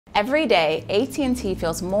Every day, AT&T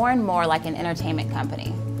feels more and more like an entertainment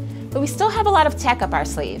company. But we still have a lot of tech up our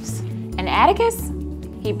sleeves. And Atticus,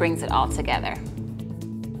 he brings it all together.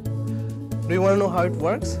 Do you want to know how it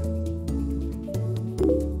works?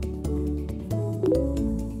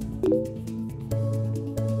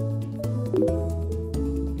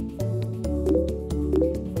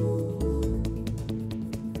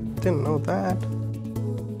 Didn't know that.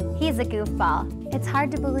 He's a goofball. It's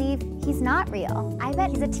hard to believe he's not real. I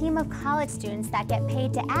bet he's a team of college students that get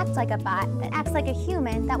paid to act like a bot that acts like a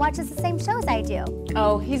human that watches the same shows I do.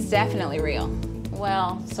 Oh, he's definitely real.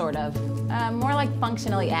 Well, sort of. More like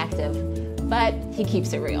functionally active, but he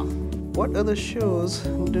keeps it real. What other shows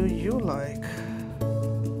do you like?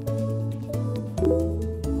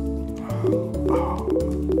 Oh.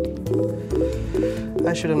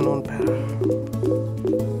 I should have known better.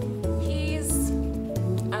 He's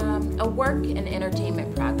a work and entertainment